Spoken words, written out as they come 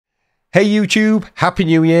Hey YouTube, Happy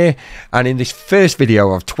New Year, and in this first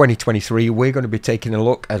video of 2023 we're going to be taking a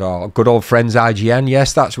look at our good old friends IGN.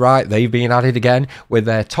 Yes, that's right, they've been at it again with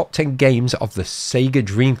their top 10 games of the Sega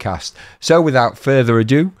Dreamcast. So without further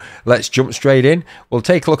ado, let's jump straight in. We'll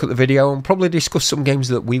take a look at the video and probably discuss some games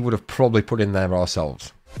that we would have probably put in there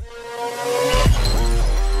ourselves.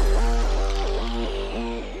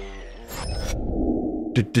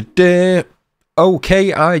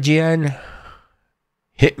 Okay IGN,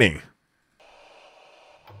 hit me.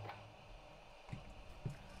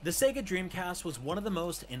 The Sega Dreamcast was one of the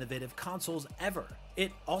most innovative consoles ever.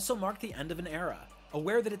 It also marked the end of an era.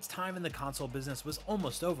 Aware that its time in the console business was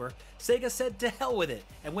almost over, Sega said to hell with it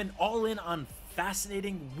and went all in on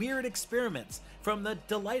fascinating, weird experiments, from the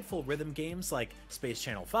delightful rhythm games like Space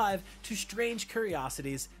Channel 5 to strange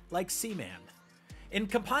curiosities like Seaman. In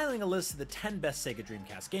compiling a list of the 10 best Sega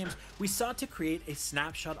Dreamcast games, we sought to create a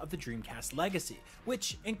snapshot of the Dreamcast legacy,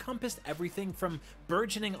 which encompassed everything from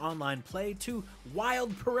burgeoning online play to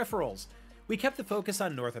wild peripherals. We kept the focus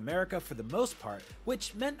on North America for the most part,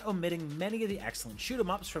 which meant omitting many of the excellent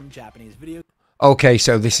shoot-'em-ups from Japanese video Okay,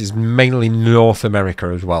 so this is mainly North America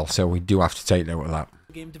as well, so we do have to take note of that.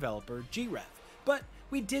 game developer G-Rev. But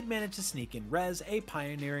we did manage to sneak in Rez, a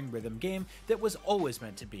pioneering rhythm game that was always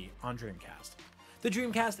meant to be on Dreamcast. The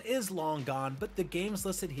Dreamcast is long gone, but the games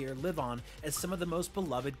listed here live on as some of the most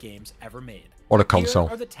beloved games ever made. What a console.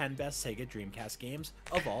 Here are the 10 best Sega Dreamcast games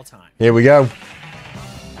of all time. Here we go.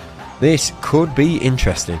 This could be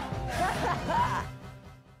interesting.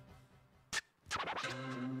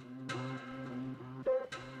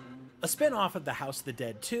 A spin-off of the House of the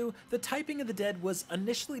Dead 2, the Typing of the Dead was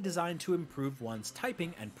initially designed to improve one's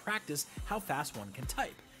typing and practice how fast one can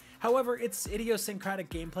type. However, its idiosyncratic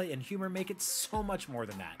gameplay and humor make it so much more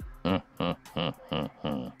than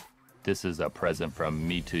that. This is a present from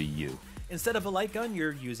me to you. Instead of a light gun,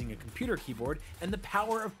 you're using a computer keyboard and the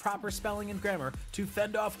power of proper spelling and grammar to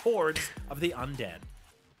fend off hordes of the undead.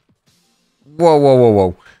 Whoa, whoa, whoa,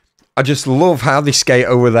 whoa. I just love how they skate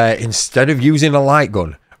over there instead of using a light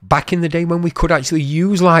gun. Back in the day when we could actually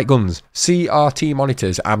use light guns. CRT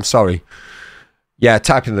monitors, I'm sorry. Yeah,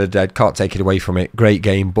 Typing of the Dead, can't take it away from it. Great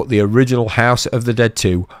game, but the original House of the Dead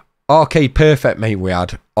 2, arcade perfect mate we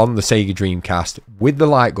had on the Sega Dreamcast with the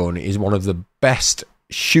light gun is one of the best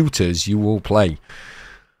shooters you will play.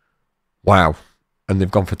 Wow. And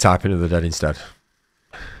they've gone for Typing of the Dead instead.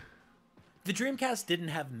 The Dreamcast didn't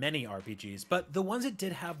have many RPGs, but the ones it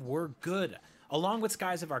did have were good. Along with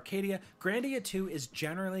Skies of Arcadia, Grandia 2 is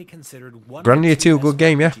generally considered one Grandia of the 2, best good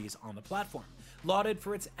game, yeah. RPGs on the platform, lauded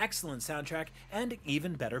for its excellent soundtrack and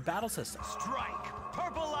even better battle systems. Strike!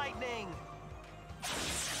 Purple lightning!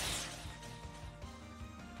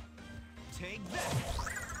 Take that!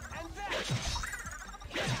 And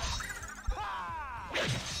that!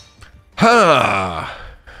 Ha!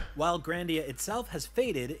 While Grandia itself has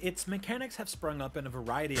faded, its mechanics have sprung up in a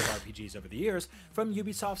variety of RPGs over the years, from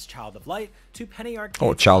Ubisoft's Child of Light to Penny Arcade's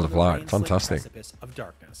Oh, Child of Light, Rain-Slick fantastic. Precipice of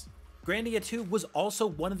Darkness. Grandia 2 was also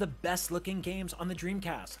one of the best-looking games on the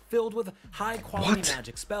Dreamcast, filled with high-quality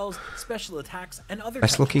magic spells, special attacks, and other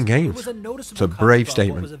Best-looking touches. games. It was a noticeable It's a brave cut above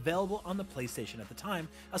statement. what was available on the PlayStation at the time,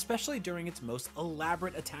 especially during its most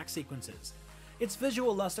elaborate attack sequences. Its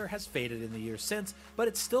visual luster has faded in the years since, but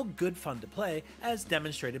it's still good fun to play, as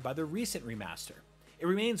demonstrated by the recent remaster. It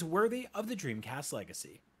remains worthy of the Dreamcast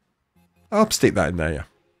legacy. I'll stick that in there, yeah.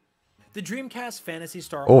 The Dreamcast Phantasy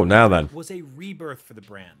Star Oh, now Online then. was a rebirth for the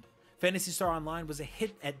brand. Phantasy Star Online was a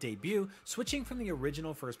hit at debut, switching from the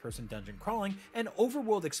original first-person dungeon crawling and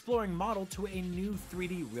overworld exploring model to a new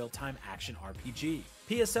 3D real-time action RPG.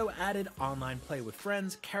 PSO added online play with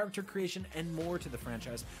friends, character creation, and more to the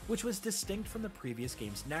franchise, which was distinct from the previous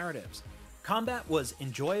game's narratives. Combat was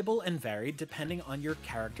enjoyable and varied depending on your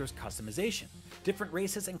character's customization. Different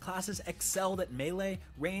races and classes excelled at melee,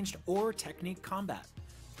 ranged, or technique combat.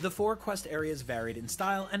 The 4 quest areas varied in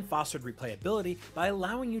style and fostered replayability by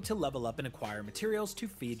allowing you to level up and acquire materials to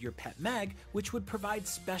feed your pet mag, which would provide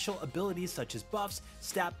special abilities such as buffs,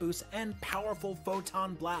 stat boosts, and powerful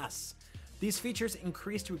photon blasts. These features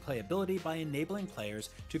increased replayability by enabling players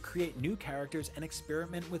to create new characters and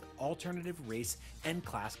experiment with alternative race and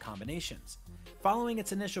class combinations. Following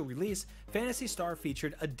its initial release, Phantasy Star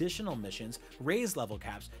featured additional missions, raised level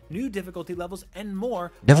caps, new difficulty levels, and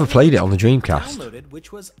more. Never played it on the Dreamcast. Downloaded,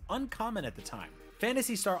 which was uncommon at the time.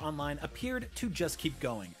 Phantasy Star Online appeared to just keep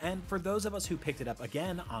going, and for those of us who picked it up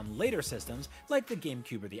again on later systems, like the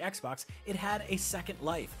GameCube or the Xbox, it had a second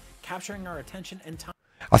life, capturing our attention and time.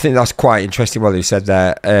 I think that's quite interesting what you said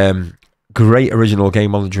there. Great original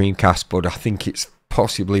game on the Dreamcast, but I think it's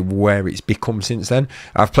possibly where it's become since then.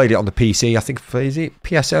 I've played it on the PC. I think, is it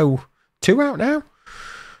PSO 2 out now,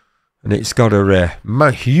 and it's got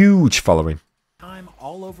a huge following. Time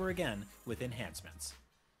all over again with enhancements.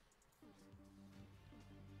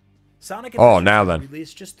 Sonic Oh, Adventure now 2 then.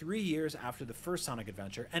 released just 3 years after the first Sonic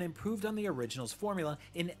Adventure and improved on the original's formula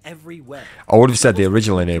in every way. I would have said the Levels were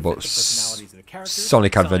original built to in here, fit but the personalities of the characters.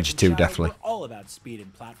 Sonic Adventure and 2 Shadow definitely. were all about speed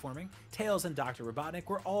and platforming. Tails and Dr. Robotnik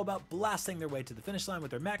were all about blasting their way to the finish line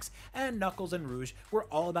with their mechs, and Knuckles and Rouge were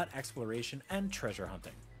all about exploration and treasure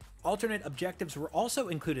hunting. Alternate objectives were also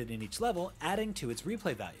included in each level, adding to its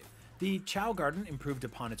replay value. The Chow Garden improved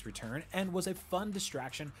upon its return and was a fun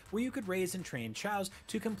distraction where you could raise and train Chows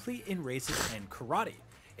to complete in races and karate.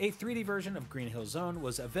 A 3D version of Green Hill Zone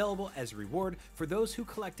was available as a reward for those who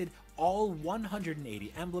collected all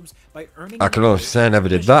 180 emblems by earning. I can honestly say I never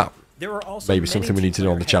did that. There were also Maybe something we need to do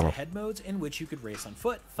on the channel. head-to-head modes in which you could race on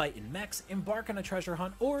foot, fight in mechs, embark on a treasure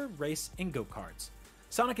hunt, or race in go-karts.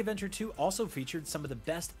 Sonic Adventure 2 also featured some of the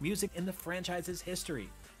best music in the franchise's history.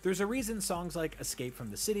 There's a reason songs like Escape from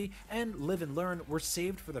the City and Live and Learn were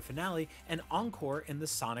saved for the finale and encore in the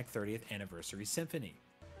Sonic 30th Anniversary Symphony.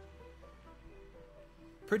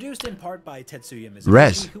 Produced in part by Tetsuya Mizuguchi,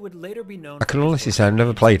 Rez. who would later be known I can for his honestly work say I've on never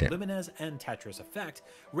games played like it. Lumines and Tetris Effect,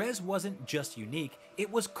 Rez wasn't just unique,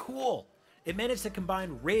 it was cool. It managed to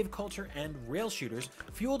combine rave culture and rail shooters,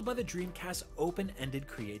 fueled by the Dreamcast's open-ended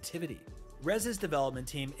creativity. Rez's development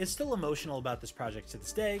team is still emotional about this project to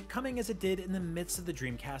this day, coming as it did in the midst of the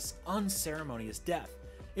Dreamcast's unceremonious death.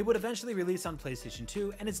 It would eventually release on PlayStation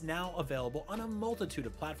 2 and is now available on a multitude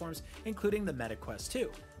of platforms, including the MetaQuest 2.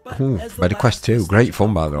 But Ooh, as the MetaQuest last 2, great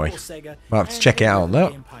fun, by the cool way. Sega Might have to and check it a out on rhythm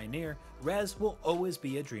that. game pioneer, Rez will always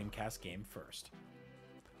be a Dreamcast game first.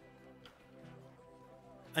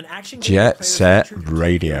 An action game Jet where players Set featured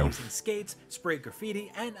Radio. using skates, spray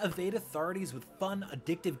graffiti, and evade authorities with fun,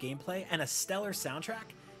 addictive gameplay and a stellar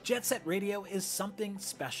soundtrack, Jet Set Radio is something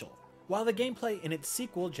special. While the gameplay in its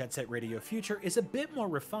sequel, Jet Set Radio Future, is a bit more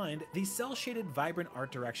refined, the cel-shaded, vibrant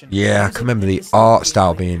art direction, Yeah, I music, can remember and the distinct art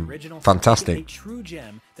style gameplay in the being original fantastic. make it a true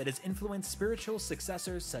gem that has influenced spiritual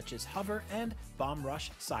successors such as Hover and Bomb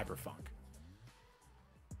Rush Cyberpunk.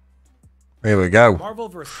 Here we go. Marvel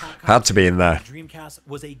vs. Capcom Had to be in there. Dreamcast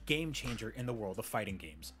was a game changer in the world of fighting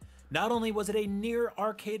games. Not only was it a near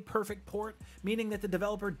arcade perfect port, meaning that the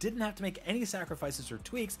developer didn't have to make any sacrifices or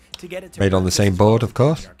tweaks to get it to Made on run the just same as well board, as of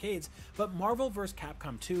course. the arcades, but Marvel vs.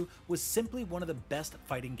 Capcom 2 was simply one of the best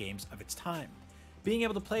fighting games of its time. Being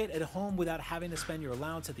able to play it at home without having to spend your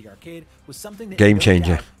allowance at the arcade was something that Game no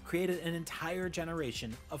changer. doubt created an entire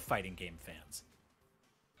generation of fighting game fans.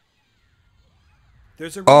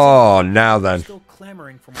 There's a reason Oh, why now people are then. still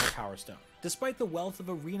clamoring for more Power Stone. Despite the wealth of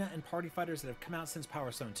arena and party fighters that have come out since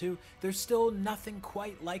Power Stone 2, there's still nothing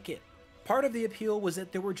quite like it. Part of the appeal was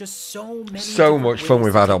that there were just so many So different much fun ways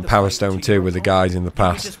we've to had take on the Power fight Stone to 2 your with the opponent. guys in the You could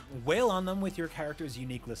past. just wail on them with your character's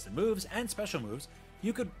unique list of moves and special moves.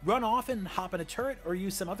 You could run off and hop in a turret or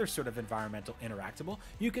use some other sort of environmental interactable.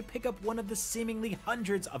 You could pick up one of the seemingly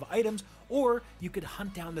hundreds of items, or you could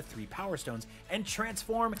hunt down the 3 Power Stones and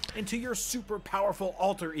transform into your super powerful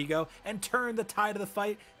alter ego and turn the tide of the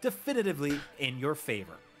fight definitively in your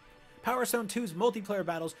favor. Power Stone 2's multiplayer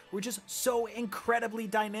battles were just so incredibly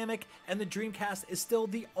dynamic, and the Dreamcast is still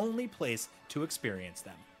the only place to experience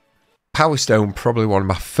them. Power Stone, probably one of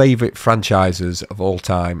my favourite franchises of all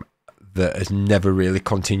time that has never really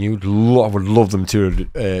continued. I would love them to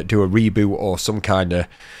do a reboot or some kind of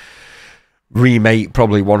remake,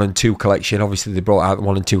 probably 1 and 2 collection. Obviously, they brought out the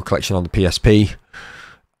 1 and 2 collection on the PSP.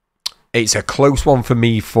 It's a close one for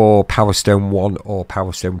me for Power Stone 1 or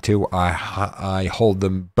Power Stone 2. I hold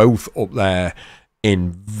them both up there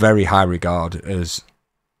in very high regard as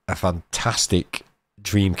a fantastic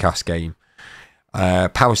Dreamcast game.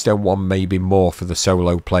 Power Stone 1 maybe more for the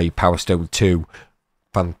solo play. Power Stone 2,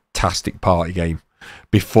 fantastic party game.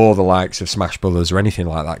 Before the likes of Smash Brothers or anything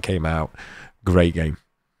like that came out. Great game.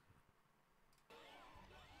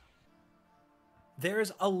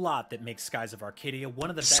 There's a lot that makes Skies of Arcadia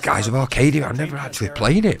one of the best. Skies of RPGs Arcadia, of I've the never Dreamcast actually era,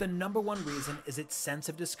 played it. but the #1 reason is its sense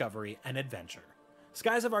of discovery and adventure.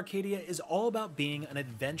 Skies of Arcadia is all about being an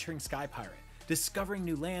adventuring sky pirate, discovering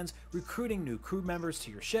new lands, recruiting new crew members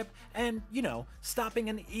to your ship, and, you know, stopping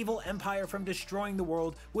an evil empire from destroying the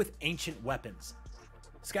world with ancient weapons.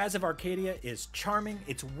 Skies of Arcadia is charming,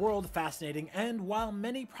 its world fascinating, and while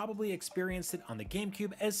many probably experienced it on the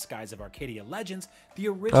GameCube as Skies of Arcadia Legends, the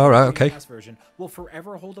original Dreamcast version will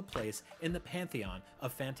forever hold a place in the pantheon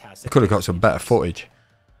of fantastic. Could have got some better footage.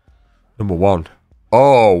 #1.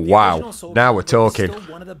 Oh, wow. Now we're talking. Still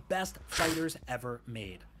one of the best fighters ever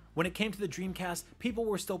made. When it came to the Dreamcast, people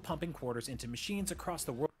were still pumping quarters into machines across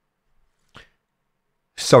the world.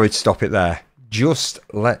 Sorry to stop it there. just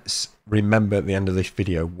let's remember at the end of this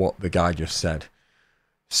video what the guy just said.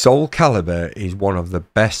 Soul Calibur is one of the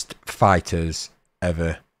best fighters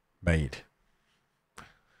ever made.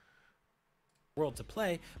 World to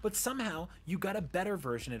play, but somehow you got a better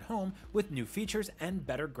version at home with new features and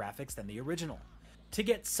better graphics than the original. To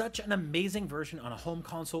get such an amazing version on a home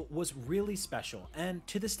console was really special, and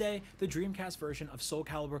to this day, the Dreamcast version of Soul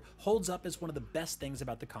Calibur holds up as one of the best things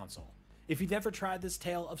about the console. If you've never tried this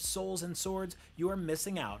tale of souls and swords, you are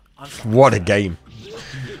missing out on something. What a game.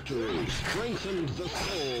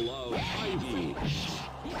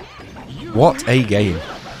 What a game.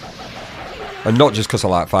 And not just because I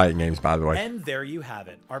like fighting games, by the way. And there you have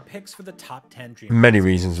it, our picks for the top 10 Dreamcast. Many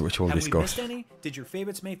reasons which we'll Have we discuss. missed any? Did your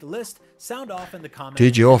favorites make the list? Sound off in the comments.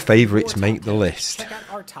 Did your And for favorites top make the 10, list? Check out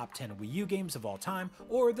our top 10 Wii U games of all time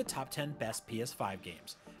or the top 10 best PS5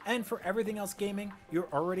 games. And for everything else gaming, you're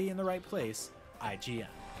already in the right place, IGN.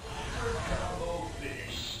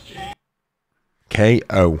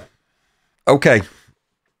 KO. Okay.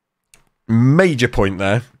 Major point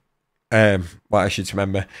there. What I should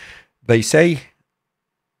remember. They say,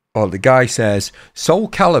 or the guy says, Soul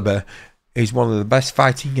Calibur is one of the best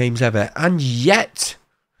fighting games ever, and yet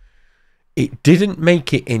it didn't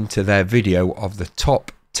make it into their video of the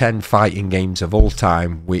top 10 fighting games of all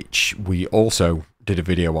time, which we also did a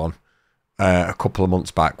video on a couple of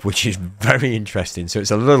months back, which is very interesting. So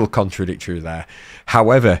it's a little contradictory there.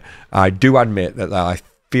 However, I do admit that I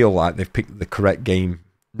feel like they've picked the correct game,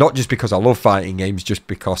 not just because I love fighting games, just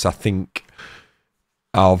because I think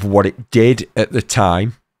of what it did at the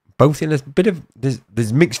time. Both in a bit of,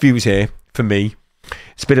 there's mixed views here for me.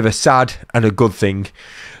 It's a bit of a sad and a good thing.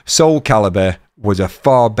 Soul Calibur was a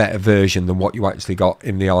far better version than what you actually got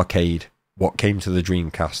in the arcade, what came to the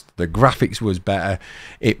Dreamcast. The graphics was better,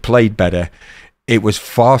 it played better, it was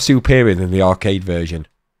far superior than the arcade version.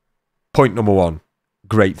 Point number one,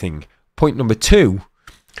 great thing. Point number two,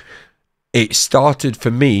 it started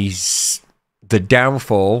for me the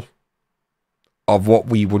downfall of what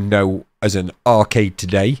we would know as an arcade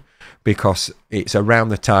today, because it's around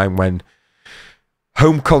the time when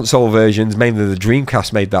home console versions, mainly the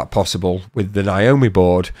Dreamcast, made that possible with the Naomi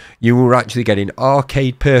board. You were actually getting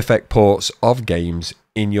arcade perfect ports of games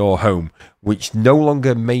in your home, which no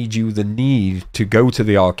longer made you the need to go to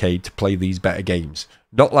the arcade to play these better games.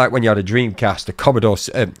 Not like when you had a Dreamcast, a Commodore,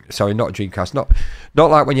 sorry, not a Dreamcast, not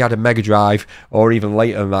like when you had a Mega Drive, or even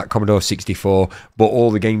later than that, Commodore 64, but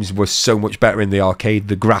all the games were so much better in the arcade,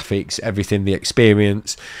 the graphics, everything, the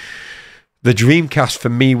experience. The Dreamcast for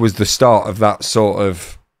me was the start of that sort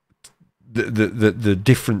of, the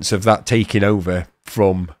difference of that taking over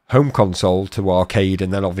from home console to arcade,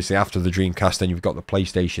 and then obviously after the Dreamcast, then you've got the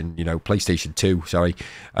PlayStation, PlayStation 2, sorry,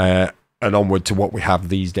 and onward to what we have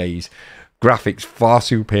these days. Graphics far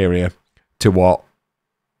superior to what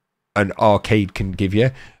an arcade can give you,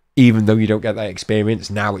 even though you don't get that experience.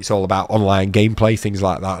 Now it's all about online gameplay, things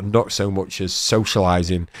like that, and not so much as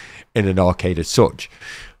socializing in an arcade as such.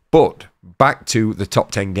 But back to the top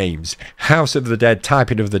 10 games. House of the Dead,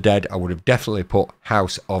 Typing of the Dead, I would have definitely put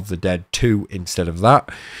House of the Dead 2 instead of that.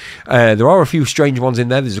 There are a few strange ones in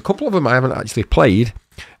there. There's a couple of them I haven't actually played.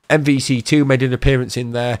 MVC2 made an appearance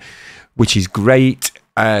in there, which is great.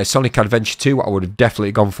 Sonic Adventure 2 I would have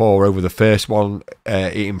definitely gone for over the first one.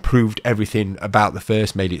 It improved everything about the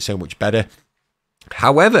first, made it so much better.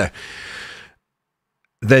 However,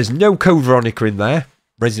 there's no Code Veronica in there.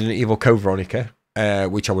 Resident Evil Code Veronica,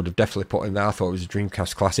 which I would have definitely put in there. I thought it was a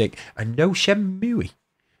Dreamcast classic. And no Shenmue.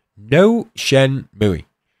 No Shenmue,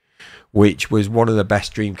 which was one of the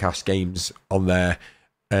best Dreamcast games on there.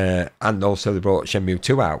 And also they brought Shenmue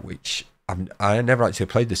 2 out, which I never actually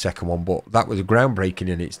played the second one, but that was groundbreaking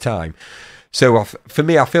in its time. So for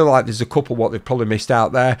me, I feel like there's a couple what they've probably missed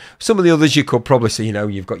out there. Some of the others you could probably see,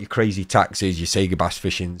 you've got your Crazy Taxis, your Sega Bass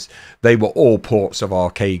Fishings. They were all ports of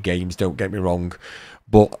arcade games, don't get me wrong.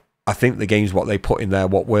 But I think the games what they put in there,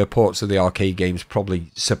 what were ports of the arcade games,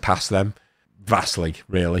 probably surpassed them vastly,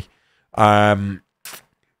 really.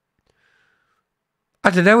 I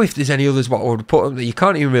don't know if there's any others what I would put them. You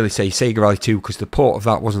can't even really say Sega Rally 2 because the port of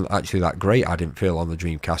that wasn't actually that great, I didn't feel, on the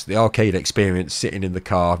Dreamcast. The arcade experience, sitting in the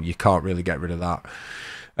car, you can't really get rid of that.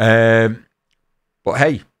 But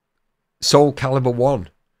hey, Soul Calibur 1,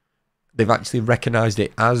 they've actually recognised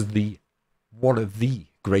it as one of the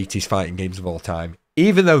greatest fighting games of all time,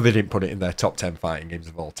 even though they didn't put it in their top 10 fighting games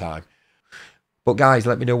of all time. But guys,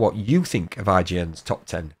 let me know what you think of IGN's top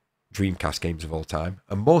 10 Dreamcast games of all time,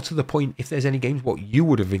 and more to the point, if there's any games what you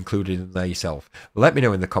would have included in there yourself, let me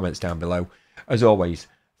know in the comments down below. As always,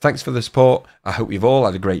 thanks for the support. I hope you've all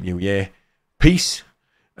had a great new year. Peace,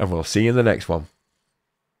 and we'll see you in the next one.